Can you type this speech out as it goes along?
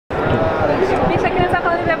can you talk a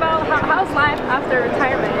little bit about how's life after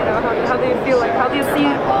retirement? You know, how do you feel like? How do you see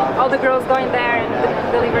all the girls going there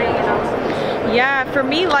and delivering? You know. Yeah, for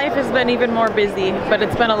me life has been even more busy, but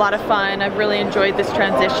it's been a lot of fun. I've really enjoyed this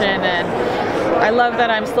transition, and I love that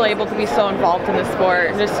I'm still able to be so involved in the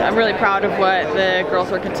sport. I'm really proud of what the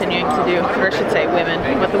girls are continuing to do, or I should say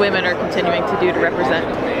women, what the women are continuing to do to represent.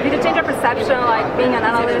 Did it change your perception, like being an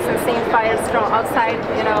analyst and seeing fighters from outside,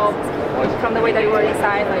 you know, from the way that you were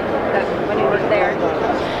inside, like that when you were there?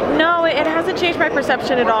 No, it hasn't changed my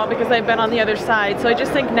perception at all because I've been on the other side. So I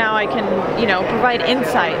just think now I can, you know, provide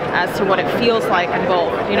insight as to what it feels like in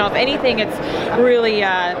both. You know, if anything, it's really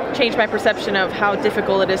changed my perception of how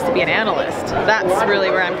difficult it is to be an analyst. That's really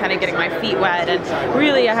where I'm kind of getting my feet wet, and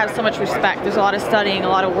really I have so much respect. There's a lot of studying, a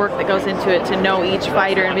lot of work that goes into it to know each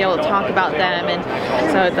fighter and be able to talk about them, and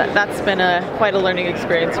so that's been quite a learning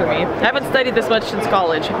experience for me. I haven't studied this much since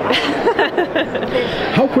college.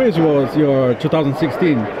 How crazy was your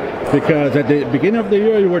 2016? Because at the beginning of the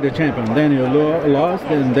year you were the champion, then you lost,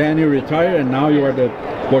 and then you retired, and now you are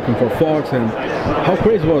working for Fox. And how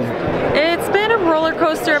crazy was it? It's been a roller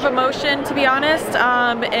coaster of emotion, to be honest,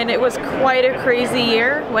 and it was quite a crazy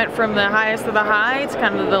year. Went from the highest of the high to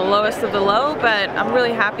kind of the lowest of the low, but I'm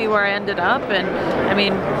really happy where I ended up, and I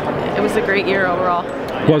mean, it was a great year overall.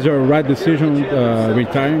 Was your right decision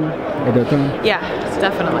retiring at that time? Yeah,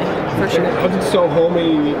 definitely, for sure. How did you saw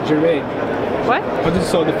Homie Germain? What? How did you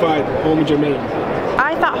saw the fight, Homie Germain?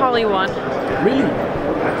 I thought Holly won. Really?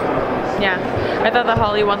 Yeah, I thought that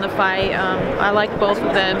Holly won the fight. I like both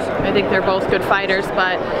of them. I think they're both good fighters,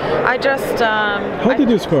 but I just... How did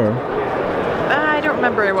you score? I don't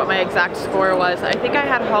remember what my exact score was. I think I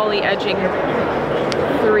had Holly edging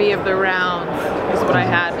 3 of the rounds is what I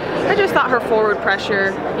had. I just thought her forward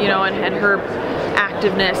pressure, you know, and her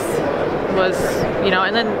activeness was, you know,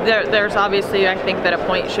 and then there's obviously, I think that a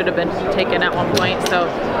point should have been taken at one point, so,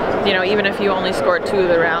 you know, even if you only scored 2 of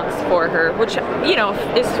the rounds for her, which, you know,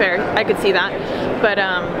 is fair, I could see that, but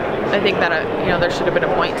I think that, you know, there should have been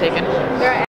a point taken.